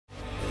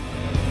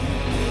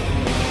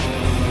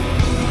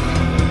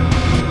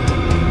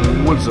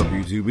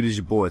YouTube? It is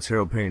your boy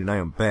Terrell Payne, and I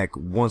am back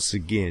once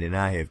again, and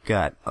I have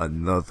got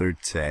another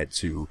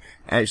tattoo.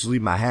 Actually,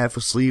 my half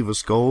a sleeve of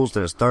skulls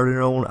that I started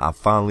on, I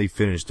finally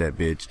finished that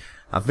bitch.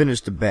 I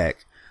finished the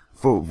back.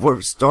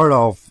 For start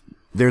off,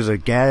 there's a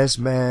gas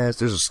mask,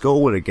 there's a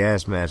skull with a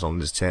gas mask on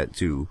this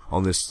tattoo,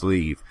 on this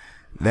sleeve.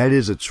 That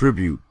is a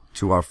tribute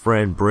to our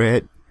friend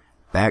Brett,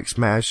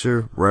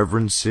 Backsmasher,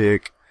 Reverend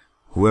Sick,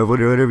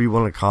 whatever you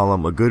want to call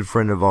him, a good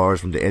friend of ours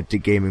from the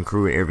Epic Gaming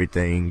crew and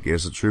everything.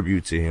 It's a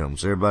tribute to him.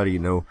 So everybody,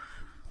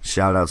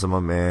 shout out to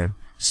my man.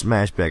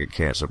 Smash bag of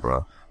cancer,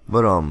 bro.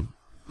 But,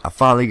 I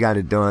finally got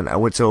it done. I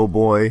went to old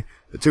boy.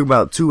 It took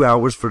about 2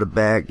 hours for the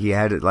back. He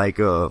had it like,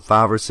 5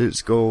 or 6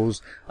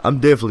 skulls. I'm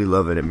definitely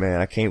loving it, man.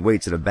 I can't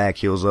wait till the back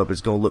heals up. It's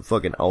gonna look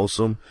fucking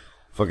awesome.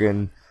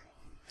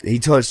 He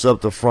touched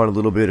up the front a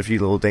little bit, a few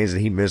little things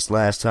that he missed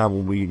last time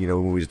when we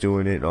was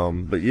doing it.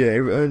 But yeah,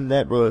 other than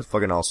that, bro, it's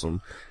fucking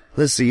awesome.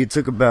 Let's see, it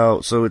took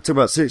about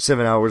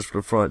 6-7 hours for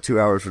the front, 2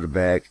 hours for the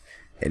back,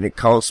 and it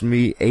cost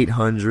me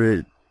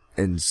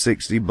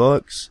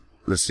 $860.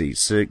 Let's see,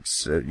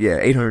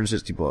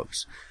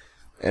 $860.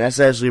 And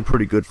that's actually a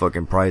pretty good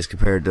fucking price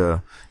compared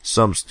to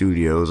some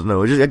studios.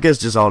 No, I guess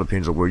just all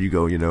depends on where you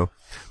go,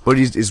 But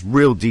it's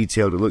real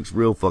detailed, it looks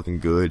real fucking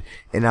good,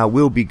 and I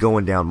will be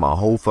going down my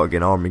whole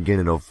fucking arm and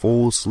getting a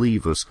full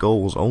sleeve of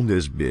skulls on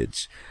this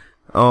bitch.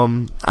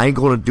 I ain't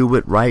gonna do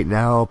it right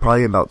now,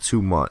 probably in about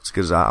 2 months,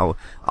 cause all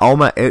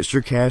my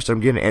extra cash, I'm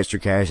getting extra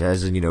cash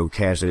as in,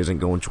 cash that isn't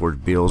going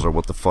towards bills or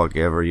what the fuck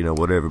ever,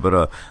 whatever,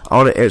 but,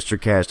 all the extra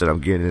cash that I'm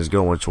getting is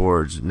going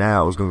towards,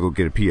 now is gonna go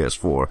get a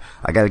PS4.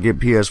 I gotta get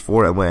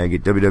PS4, that way I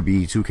get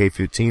WWE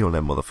 2K15 on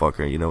that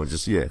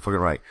motherfucker, fucking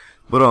right.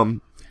 But,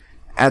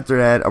 after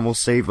that, I'm gonna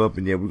save up,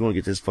 and yeah, we're gonna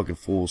get this fucking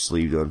full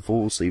sleeve done,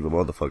 full sleeve of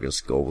motherfucking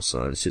skull,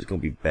 son. This shit's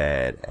gonna be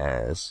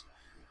badass.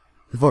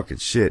 Fucking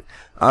shit.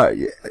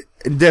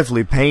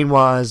 Definitely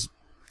pain-wise,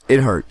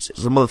 it hurts.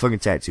 It's a motherfucking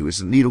tattoo.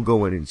 It's a needle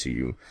going into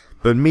you.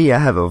 But me, I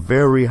have a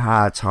very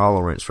high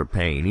tolerance for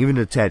pain. Even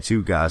the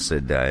tattoo guy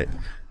said that.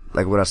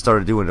 Like when I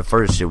started doing the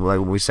first shit, like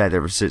when we sat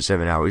there for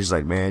 6-7 hours, he's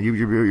like, man,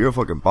 you're a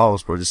fucking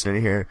boss, bro. Just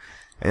sitting here.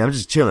 And I'm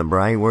just chilling,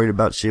 bro. I ain't worried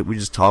about shit. We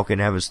just talking,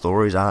 having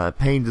stories.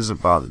 Pain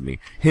doesn't bother me.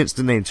 Hence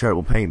the name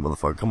Terrible Pain,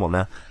 motherfucker. Come on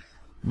now.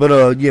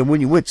 But, yeah,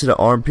 when you went to the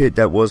armpit,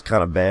 that was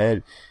kind of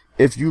bad.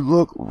 If you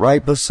look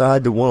right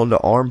beside the one on the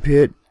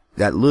armpit,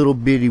 that little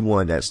bitty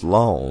one that's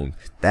long,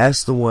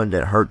 that's the one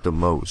that hurt the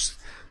most.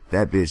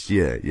 That bitch,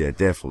 yeah,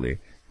 definitely.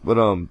 But,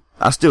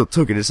 I still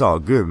took it. It's all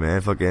good,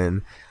 man.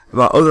 Fucking,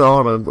 my other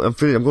arm, I'm gonna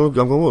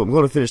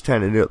finish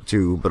tanning it up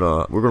too,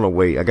 but, we're gonna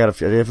wait. I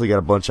definitely got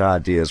a bunch of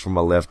ideas for my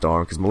left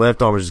arm, cause my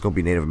left arm is just gonna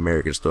be Native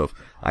American stuff.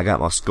 I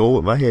got my skull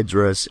with my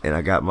headdress, and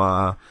I got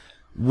my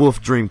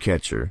wolf dream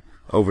catcher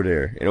over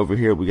there. And over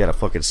here, we got a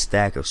fucking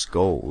stack of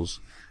skulls.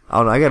 I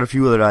don't know, I got a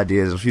few other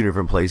ideas, a few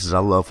different places. I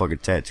love fucking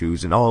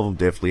tattoos, and all of them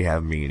definitely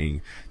have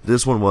meaning.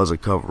 This one was a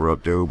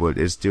cover-up, though, but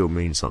it still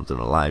means something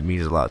a lot. It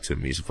means a lot to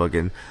me, so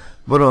fucking...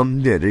 But,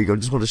 yeah, there you go.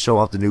 Just want to show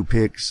off the new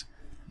pics.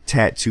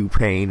 Tattoo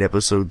Pain,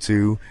 episode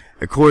 2.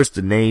 Of course,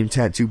 the name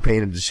Tattoo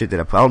Pain and the shit that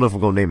I don't know if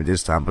I'm gonna name it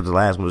this time, but the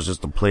last one was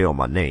just a play on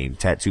my name,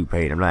 Tattoo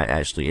Pain. I'm not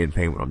actually in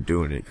pain when I'm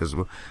doing it, cause,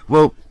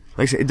 well,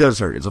 like I said, it does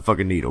hurt. It's a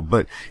fucking needle,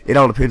 but it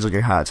all depends on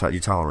your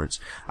your tolerance.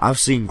 I've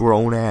seen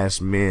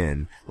grown-ass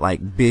men,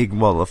 like big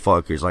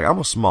motherfuckers. Like, I'm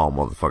a small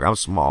motherfucker. I'm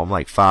small. I'm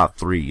like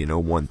 5'3",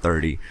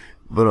 130.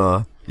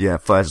 But, yeah,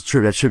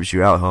 that trips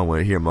you out, huh, when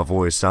you hear my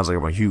voice. Sounds like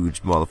I'm a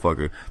huge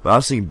motherfucker. But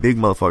I've seen big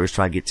motherfuckers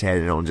try to get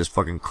tatted on and just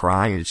fucking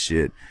crying and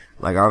shit.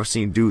 Like, I've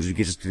seen dudes who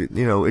get just,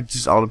 it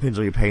just all depends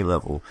on your pain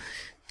level.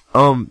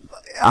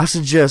 I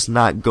suggest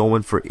not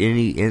going for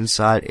any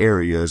inside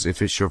areas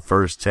if it's your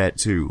first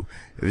tattoo.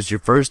 If it's your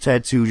first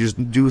tattoo,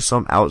 just do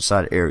some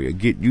outside area.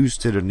 Get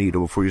used to the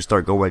needle before you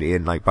start going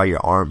in, like, by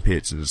your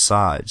armpits and the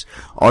sides.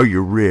 Or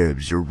your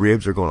ribs. Your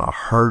ribs are gonna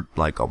hurt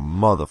like a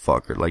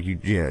motherfucker. Like,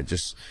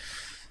 just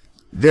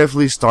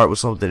definitely start with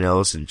something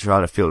else and try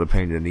to feel the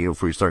pain of the needle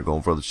before you start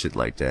going for other shit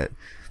like that.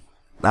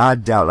 I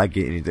doubt I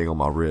get anything on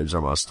my ribs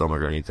or my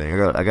stomach or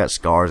anything. I got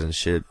scars and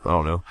shit. I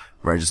don't know.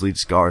 Right, just leave the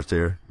scars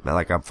there.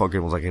 Like I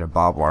fucking was like in a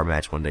barbed wire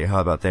match one day.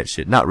 How about that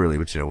shit? Not really,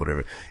 but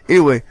whatever.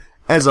 Anyway,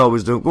 as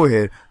always, go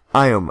ahead.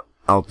 I am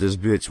out this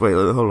bitch. Wait,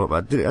 hold up.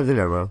 I did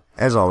that wrong.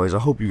 As always, I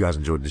hope you guys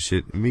enjoyed this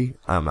shit. Me,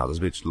 I'm out this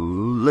bitch.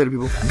 Later,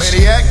 people.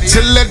 Maniac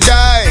till I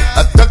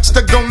die. I touched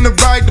the on the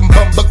ride. Them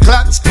bumper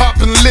clocks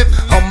popping lip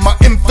on my